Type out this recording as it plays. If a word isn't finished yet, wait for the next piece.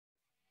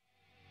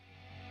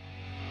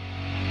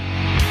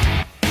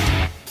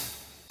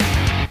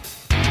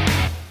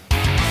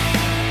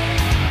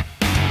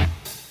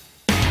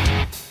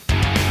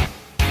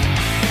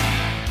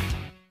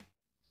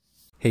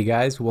Hey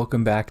guys,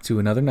 welcome back to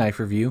another knife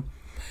review.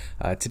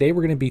 Today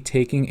we're going to be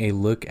taking a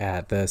look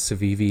at the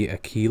CIVIVI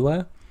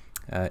Aquila,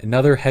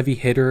 another heavy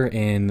hitter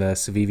in the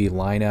CIVIVI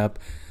lineup.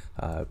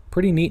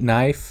 Pretty neat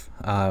knife.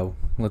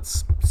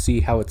 Let's see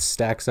how it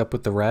stacks up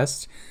with the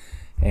rest.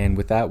 And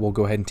with that, we'll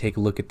go ahead and take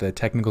a look at the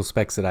technical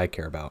specs that I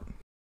care about.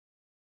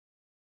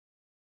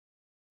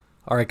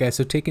 Alright guys,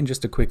 so taking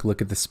just a quick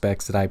look at the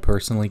specs that I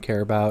personally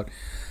care about.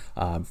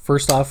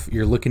 First off,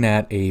 you're looking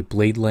at a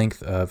blade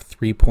length of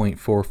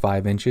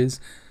 3.45 inches.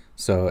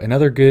 So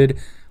another good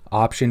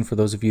option for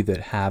those of you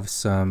that have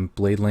some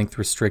blade length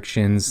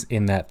restrictions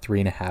in that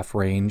 3.5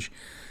 range.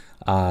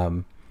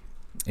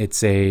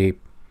 It's a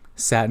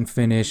satin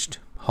finished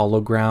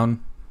hollow ground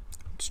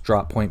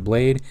drop point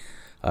blade.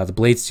 The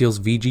blade steel's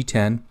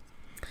VG10,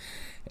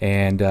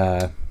 and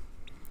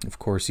of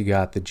course you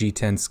got the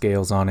G10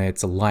 scales on it.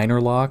 It's a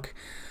liner lock.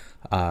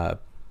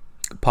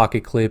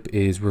 Pocket clip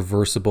is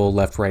reversible,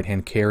 left right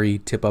hand carry,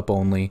 tip up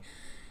only.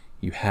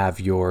 You have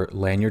your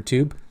lanyard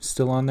tube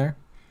still on there.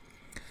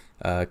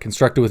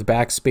 Constructed with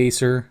back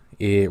spacer.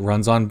 It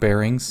runs on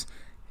bearings.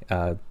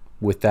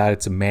 With that,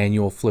 it's a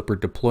manual flipper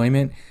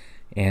deployment,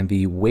 and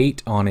the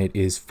weight on it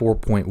is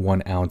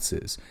 4.1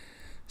 ounces.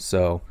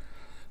 So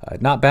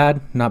not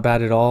bad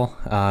at all.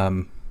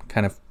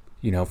 Kind of,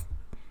 you know,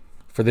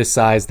 for this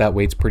size, that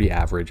weight's pretty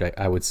average,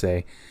 I would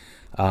say.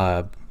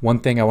 One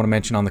thing I want to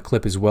mention on the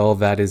clip as well,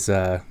 that is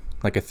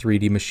like a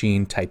 3D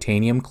machine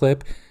titanium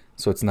clip,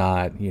 so it's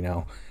not, you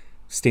know,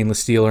 stainless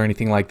steel or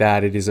anything like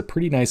that. It is a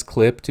pretty nice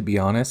clip, to be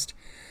honest.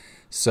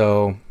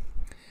 So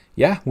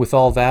yeah, with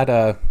all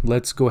that,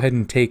 let's go ahead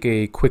and take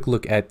a quick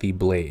look at the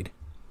blade.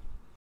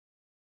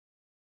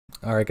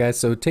 Alright guys,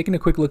 so taking a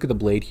quick look at the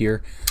blade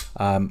here,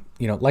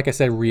 you know, like I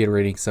said,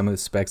 reiterating some of the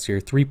specs here,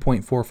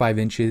 3.45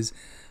 inches.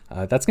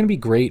 That's going to be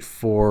great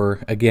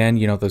for, again,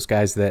 you know, those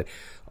guys that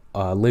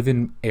live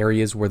in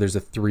areas where there's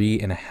a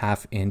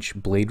 3.5 inch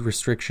blade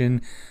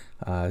restriction.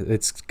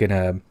 It's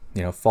gonna,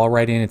 you know, fall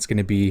right in. It's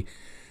gonna be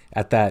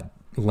at that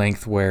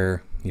length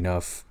where, you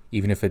know,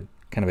 even if it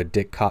kind of a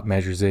dick cop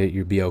measures it,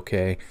 you'd be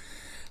okay.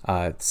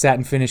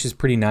 Satin finish is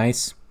pretty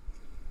nice.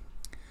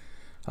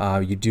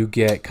 You do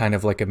get kind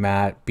of like a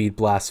matte bead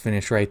blast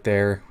finish right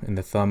there in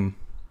the thumb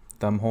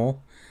hole.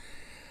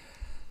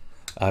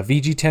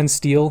 VG10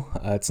 steel,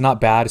 it's not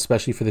bad,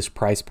 especially for this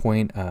price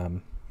point.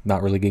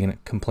 Not really going to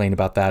complain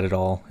about that at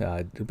all.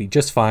 It'll be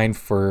just fine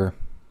for,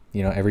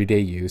 you know, everyday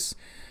use.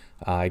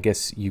 I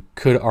guess you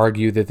could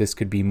argue that this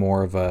could be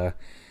more of a,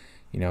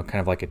 you know, kind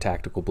of like a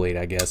tactical blade,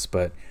 I guess,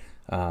 but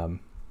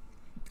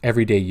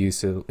everyday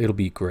use, it'll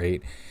be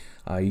great.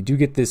 You do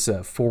get this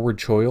forward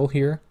choil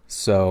here,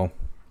 so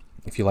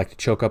if you like to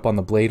choke up on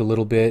the blade a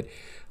little bit,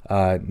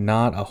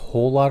 not a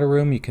whole lot of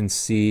room. You can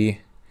see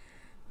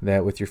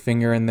that with your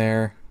finger in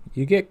there,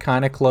 you get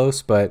kind of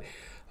close, but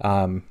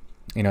you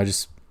know,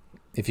 just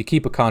if you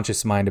keep a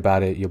conscious mind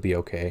about it, you'll be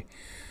okay.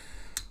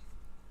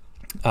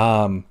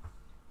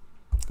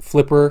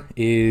 Flipper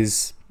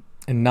is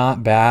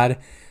not bad.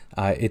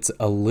 It's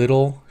a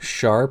little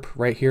sharp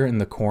right here in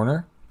the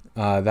corner.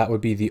 That would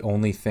be the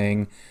only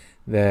thing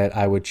that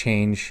I would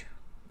change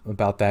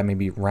about that.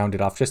 Maybe round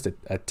it off just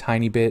a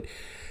tiny bit.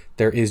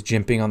 There is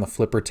jimping on the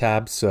flipper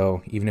tab,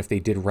 so even if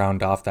they did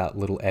round off that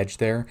little edge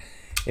there,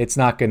 it's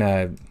not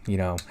gonna, you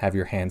know, have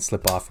your hand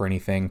slip off or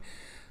anything.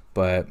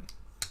 But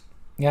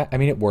yeah, I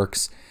mean, it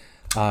works.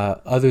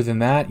 Other than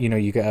that, you know,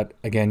 you got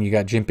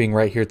jimping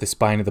right here at the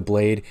spine of the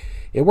blade.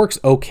 It works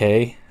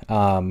okay.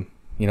 You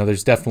know,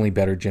 there's definitely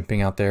better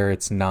jimping out there.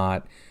 It's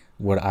not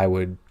what I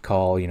would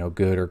call, you know,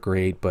 good or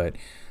great, but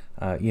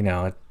you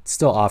know, it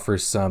still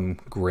offers some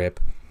grip.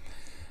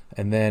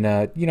 And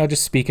then, you know,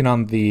 just speaking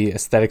on the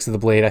aesthetics of the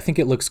blade, I think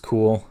it looks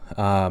cool.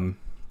 You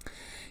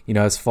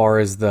know, as far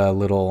as the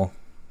little,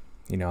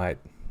 you know,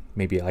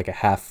 maybe like a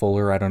half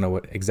fuller, I don't know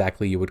what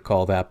exactly you would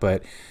call that,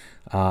 but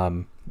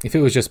if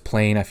it was just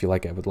plain, I feel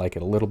like I would like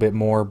it a little bit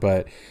more,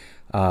 but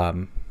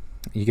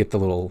you get the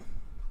little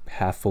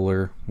half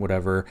fuller,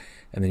 whatever,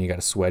 and then you got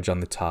a swedge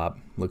on the top.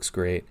 Looks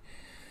great.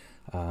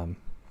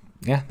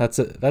 Yeah, that's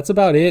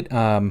about it.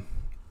 You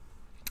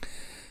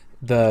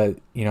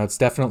know, it's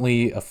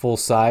definitely a full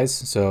size,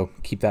 so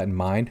keep that in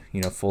mind.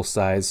 You know, full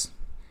size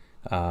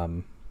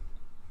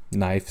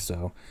knife.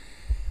 So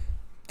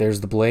there's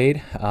the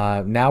blade.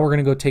 Now we're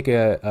gonna go take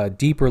a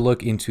deeper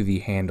look into the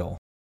handle.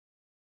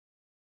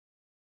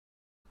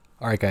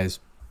 All right, guys,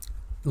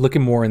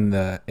 looking more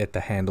at the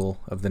handle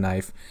of the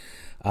knife.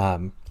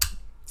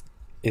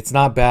 It's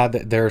not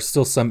bad. There are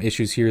still some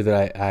issues here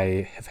that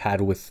I have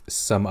had with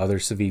some other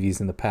CIVIVIs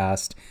in the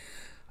past.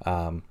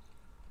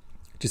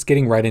 Just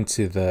getting right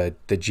into the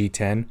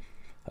G10.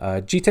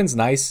 G10's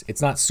nice.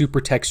 It's not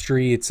super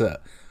textury. It's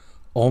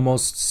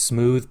almost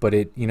smooth, but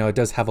it, you know, it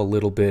does have a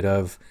little bit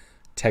of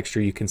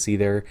texture you can see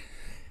there.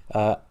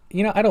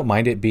 You know, I don't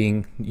mind it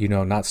being, you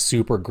know, not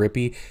super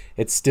grippy.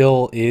 It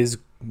still is,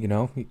 you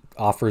know,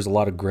 offers a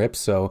lot of grip,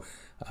 so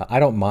I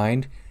don't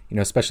mind, you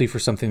know, especially for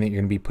something that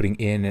you're going to be putting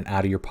in and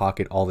out of your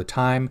pocket all the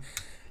time.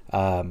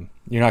 You're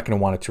not going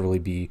to want it to really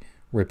be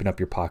ripping up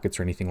your pockets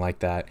or anything like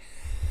that.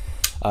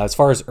 As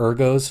far as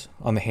ergos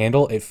on the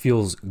handle, it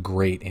feels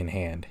great in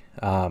hand.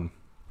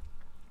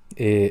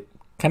 It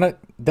kind of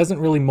doesn't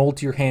really mold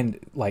to your hand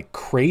like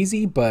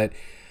crazy, but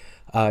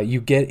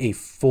you get a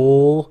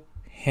full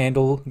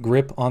handle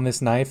grip on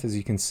this knife, as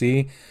you can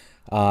see.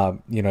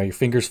 You know, your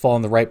fingers fall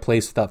in the right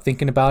place without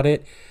thinking about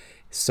it.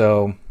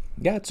 So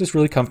yeah, it's just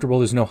really comfortable.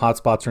 There's no hot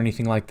spots or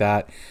anything like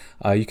that.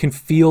 You can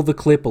feel the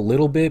clip a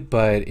little bit,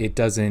 but it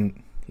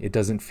doesn't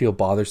feel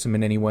bothersome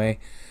in any way.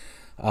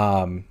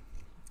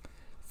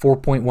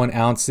 4.1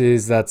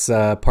 ounces. That's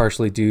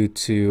partially due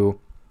to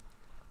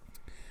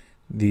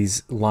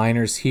these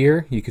liners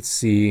here. You could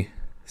see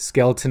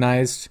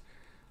skeletonized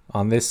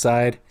on this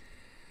side.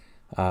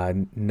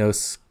 Well,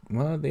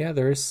 yeah,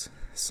 there's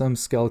some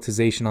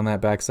skeletization on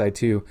that backside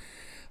too.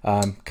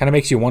 Kind of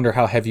makes you wonder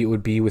how heavy it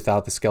would be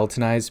without the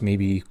skeletonized,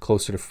 maybe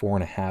closer to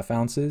 4.5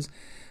 ounces.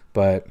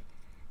 But,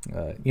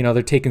 you know,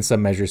 they're taking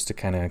some measures to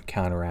kind of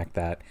counteract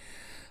that.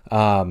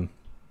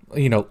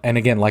 You know, and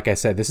again, like I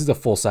said, this is a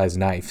full-size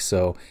knife.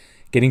 So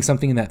getting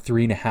something in that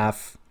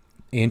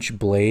 3.5-inch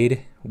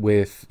blade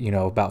with, you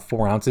know, about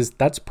 4 ounces,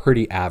 that's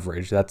pretty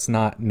average. That's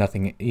not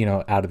nothing, you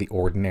know, out of the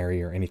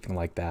ordinary or anything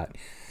like that.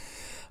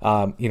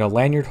 You know,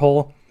 lanyard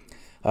hole.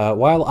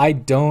 While I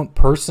don't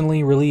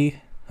personally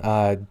really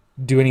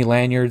do any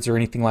lanyards or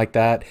anything like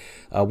that,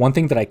 one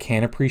thing that I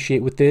can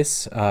appreciate with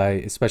this,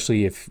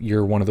 especially if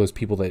you're one of those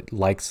people that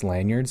likes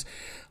lanyards,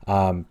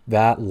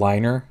 that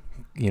liner,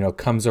 you know,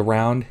 comes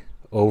around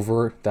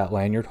over that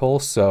lanyard hole,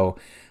 so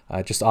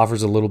it just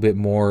offers a little bit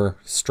more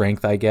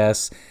strength, I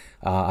guess.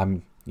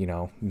 I'm, you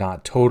know,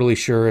 not totally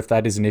sure if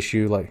that is an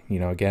issue. Like, you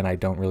know, again, I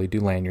don't really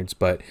do lanyards,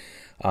 but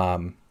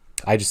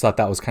I just thought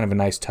that was kind of a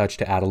nice touch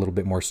to add a little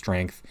bit more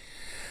strength.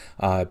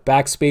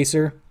 Back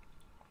spacer,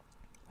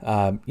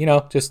 you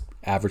know, just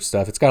average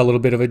stuff. It's got a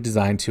little bit of a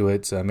design to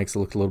it, so it makes it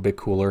look a little bit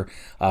cooler.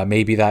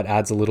 Maybe that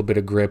adds a little bit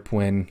of grip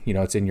when, you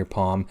know, it's in your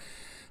palm,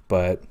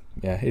 but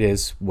yeah, it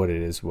is what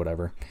it is,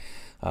 whatever.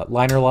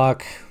 Liner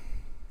lock,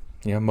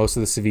 you know, most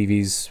of the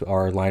CIVIVIs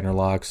are liner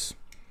locks.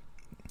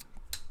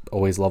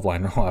 Always love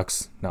liner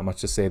locks, not much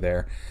to say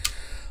there.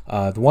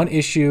 The one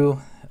issue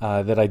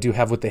that I do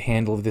have with the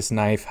handle of this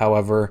knife,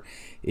 however,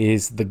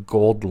 is the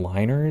gold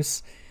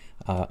liners.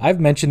 I've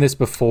mentioned this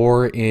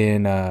before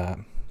in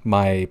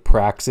my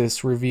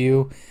Praxis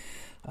review.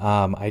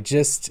 I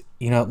just,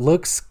 you know, it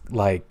looks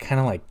like kind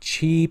of like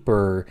cheap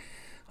or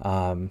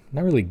not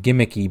really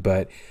gimmicky,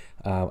 but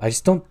I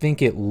just don't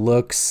think it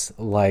looks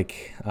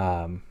like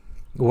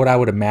what I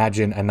would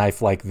imagine a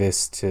knife like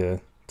this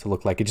to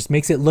look like. It just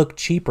makes it look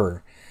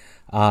cheaper.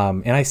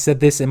 And I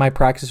said this in my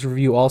Praxis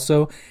review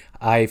also.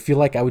 I feel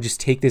like I would just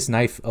take this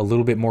knife a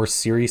little bit more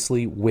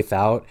seriously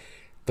without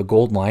the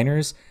gold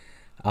liners,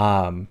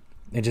 and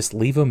just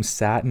leave them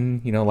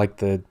satin, you know, like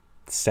the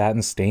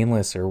satin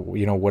stainless or,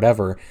 you know,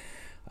 whatever.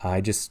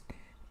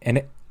 And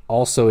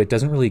it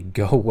doesn't really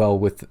go well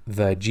with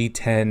the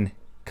G10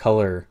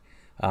 color.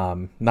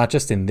 Not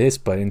just in this,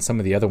 but in some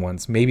of the other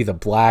ones. Maybe the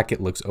black,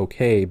 it looks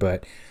okay,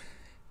 but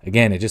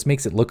again, it just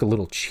makes it look a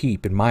little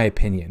cheap, in my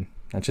opinion.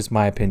 That's just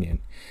my opinion.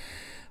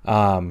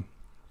 Other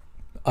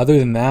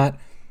than that,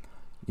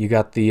 you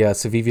got the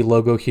CIVIVI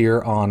logo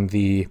here on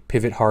the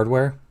pivot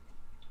hardware.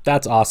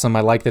 That's awesome.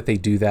 I like that they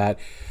do that.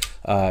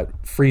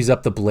 Frees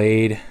up the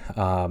blade.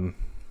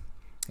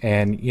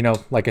 And, you know,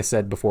 like I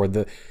said before,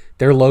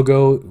 their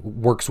logo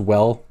works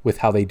well with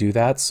how they do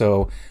that.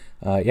 So,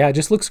 yeah, it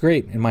just looks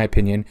great, in my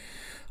opinion.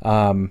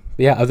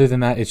 Yeah, other than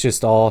that, it's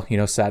just all, you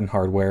know, satin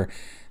hardware.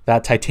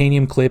 That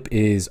titanium clip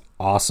is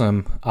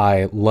awesome.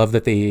 I love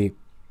that they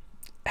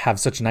have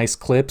such nice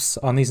clips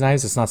on these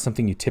knives. It's not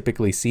something you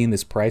typically see in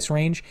this price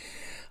range.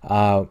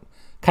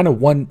 Kind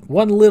of one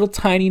little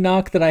tiny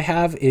knock that I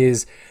have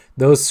is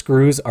those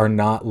screws are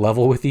not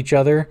level with each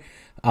other.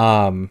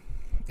 And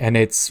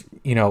it's,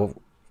 you know,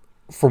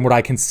 from what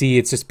I can see,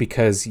 it's just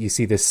because you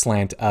see this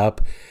slant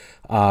up.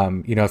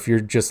 You know, if you're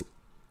just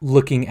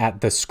looking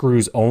at the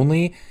screws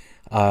only,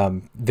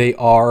 they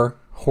are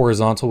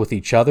horizontal with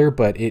each other,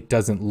 but it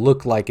doesn't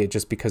look like it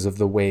just because of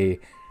the way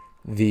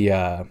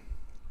the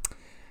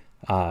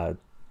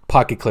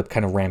pocket clip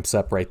kind of ramps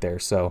up right there.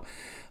 So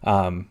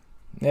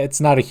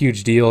it's not a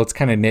huge deal. It's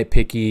kind of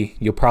nitpicky.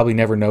 You'll probably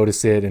never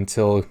notice it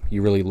until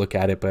you really look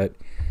at it, but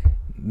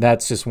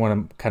that's just one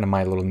of kind of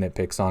my little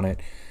nitpicks on it.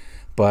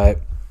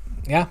 But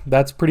yeah,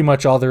 that's pretty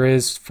much all there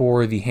is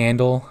for the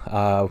handle.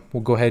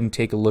 We'll go ahead and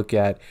take a look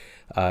at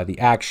the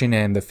action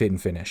and the fit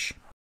and finish.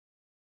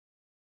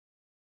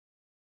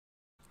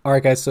 All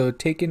right, guys, so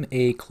taking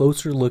a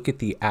closer look at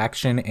the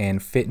action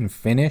and fit and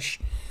finish.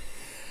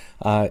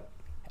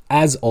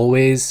 As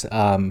always,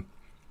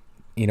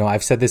 you know,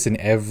 I've said this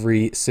in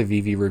every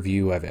CIVIVI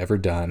review I've ever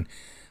done.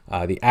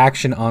 The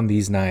action on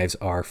these knives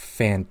are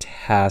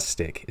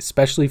fantastic,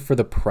 especially for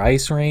the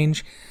price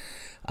range.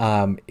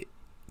 I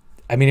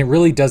mean, it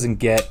really doesn't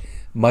get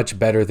much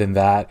better than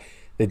that.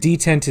 The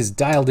detent is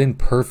dialed in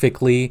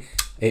perfectly.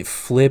 It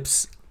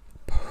flips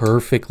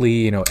perfectly.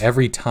 You know,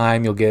 every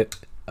time you'll get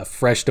a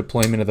fresh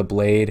deployment of the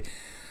blade.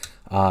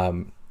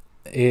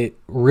 it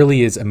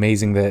really is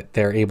amazing that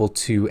they're able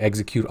to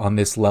execute on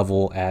this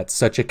level at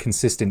such a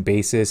consistent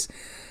basis.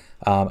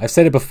 I've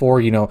said it before,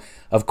 you know,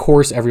 of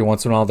course, every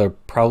once in a while there'll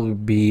probably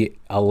be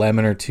a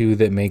lemon or two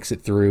that makes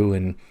it through,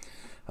 and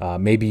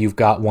maybe you've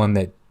got one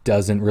that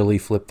doesn't really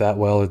flip that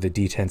well, or the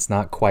detent's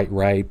not quite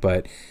right.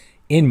 But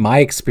in my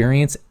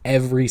experience,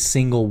 every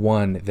single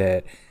one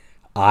that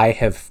I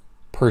have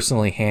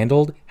personally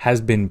handled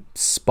has been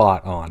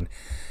spot on.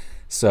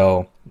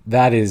 So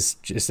that is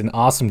just an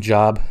awesome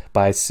job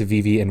by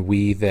CIVIVI and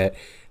we that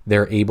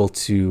they're able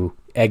to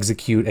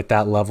execute at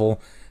that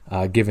level.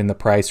 Given the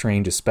price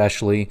range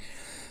especially.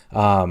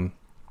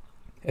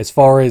 As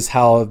far as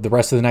how the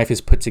rest of the knife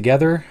is put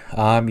together,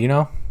 you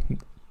know,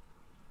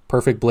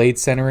 perfect blade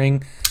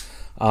centering,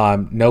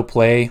 no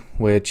play,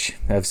 which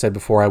I've said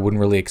before I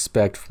wouldn't really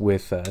expect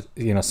with,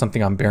 you know,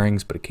 something on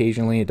bearings, but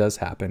occasionally it does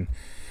happen.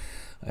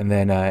 And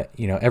then,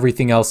 you know,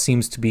 everything else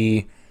seems to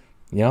be,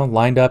 you know,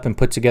 lined up and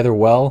put together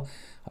well.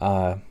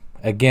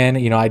 Again,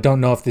 you know, I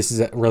don't know if this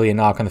is really a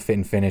knock on the fit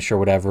and finish or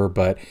whatever,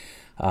 but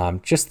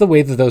just the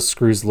way that those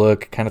screws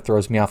look kind of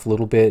throws me off a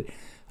little bit.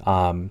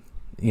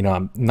 You know,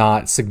 I'm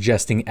not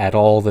suggesting at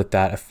all that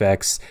that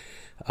affects,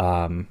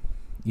 you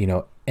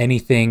know,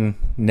 anything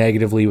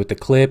negatively with the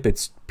clip.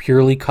 It's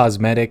purely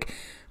cosmetic,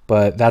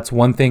 but that's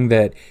one thing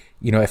that,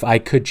 you know, if I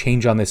could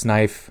change on this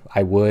knife,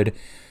 I would.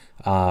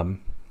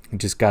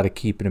 Just got to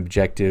keep an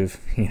objective,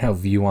 you know,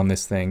 view on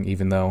this thing,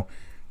 even though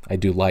I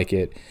do like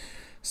it.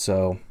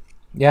 So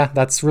yeah,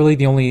 that's really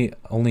the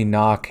only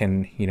knock,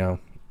 and, you know,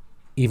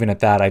 even at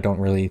that, I don't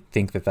really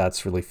think that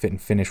that's really fit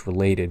and finish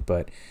related,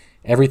 but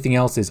everything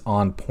else is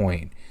on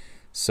point.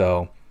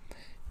 So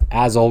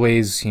as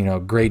always, you know,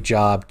 great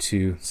job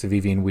to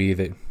CIVIVI and we.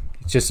 That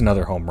it's just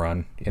another home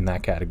run in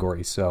that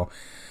category. So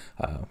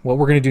what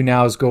we're going to do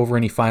now is go over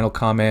any final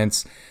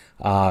comments,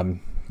 you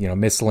know,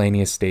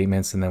 miscellaneous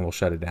statements, and then we'll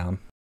shut it down.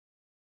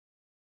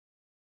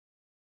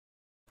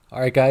 All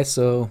right, guys,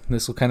 so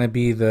this will kind of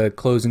be the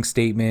closing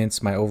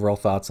statements, my overall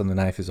thoughts on the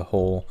knife as a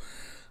whole.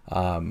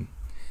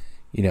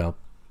 You know,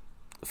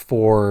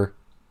 for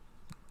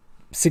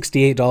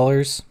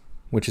 $68,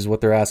 which is what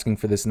they're asking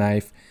for this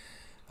knife,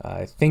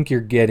 I think you're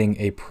getting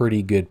a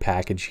pretty good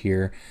package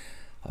here.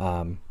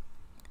 You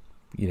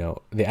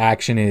know, the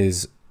action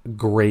is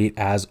great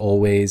as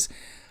always.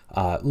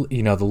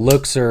 You know, the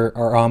looks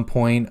are on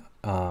point.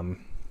 You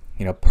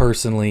know,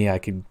 personally, I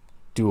could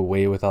do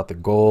away without the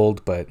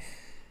gold, but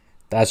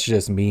that's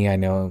just me. I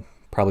know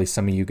probably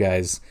some of you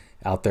guys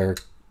out there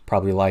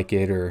probably like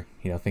it, or,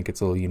 you know, think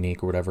it's a little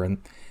unique or whatever, and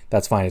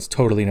that's fine. It's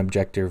totally an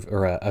objective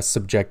or a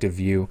subjective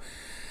view.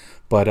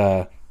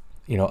 But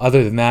you know,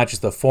 other than that,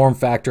 just the form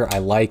factor, I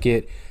like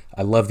it.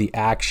 I love the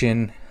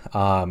action.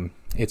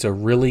 It's a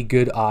really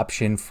good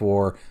option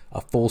for a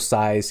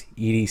full-size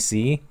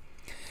EDC,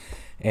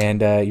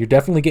 and you're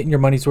definitely getting your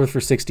money's worth for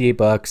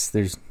 $68.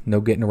 There's no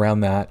getting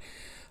around that.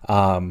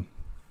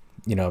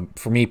 You know,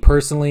 for me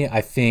personally,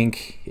 I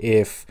think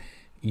if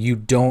you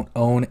don't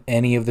own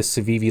any of the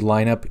CIVIVI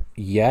lineup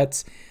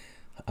yet,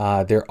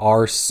 there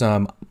are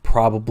some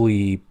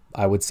probably,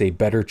 I would say,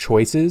 better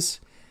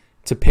choices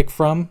to pick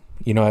from,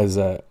 you know, as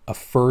a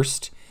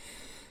first.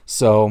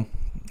 So,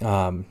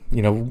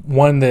 you know,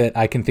 one that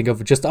I can think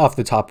of just off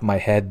the top of my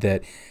head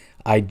that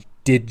I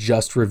did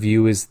just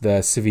review is the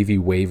CIVIVI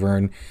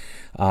Wavern.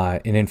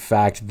 And in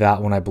fact,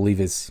 that one I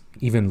believe is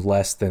even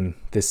less than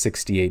the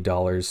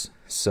 $68.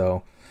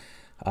 So,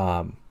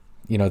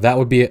 you know, that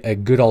would be a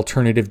good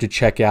alternative to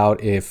check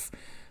out if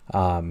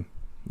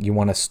you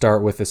want to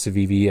start with a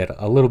CIVIVI at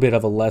a little bit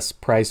of a less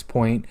price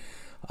point.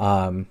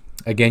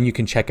 Again, you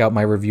can check out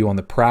my review on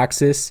the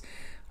Praxis,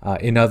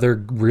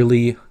 another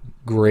really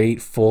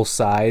great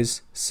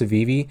full-size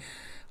CIVIVI.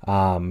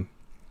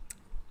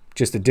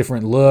 Just a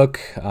different look.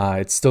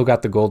 It's still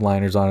got the gold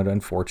liners on it,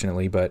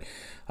 unfortunately, but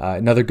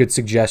another good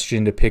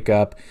suggestion to pick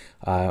up.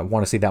 I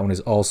want to say that one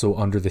is also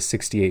under the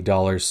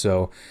 $68.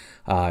 So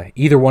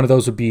either one of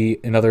those would be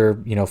another,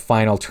 you know,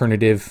 fine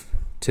alternative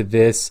to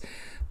this.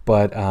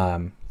 But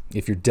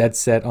if you're dead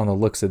set on the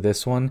looks of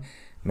this one,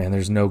 man,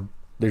 there's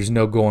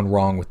no going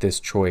wrong with this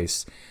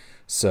choice.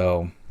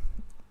 So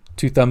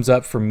 2 thumbs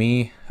up for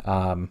me.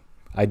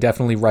 I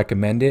definitely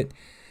recommend it.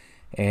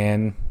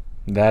 And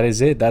that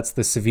is it. That's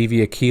the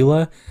CIVIVI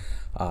Aquila.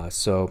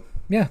 So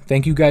yeah,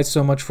 thank you guys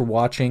so much for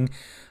watching.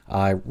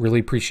 I really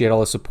appreciate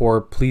all the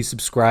support. Please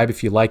subscribe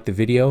if you like the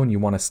video and you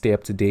want to stay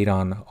up to date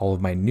on all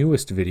of my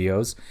newest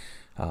videos.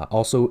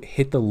 Also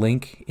hit the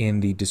link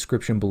in the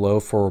description below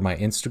for my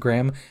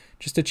Instagram,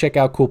 just to check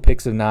out cool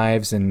pics of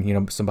knives and, you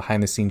know, some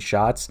behind the scenes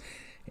shots.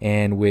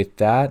 And with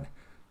that,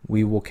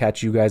 we will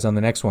catch you guys on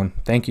the next one.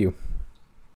 Thank you.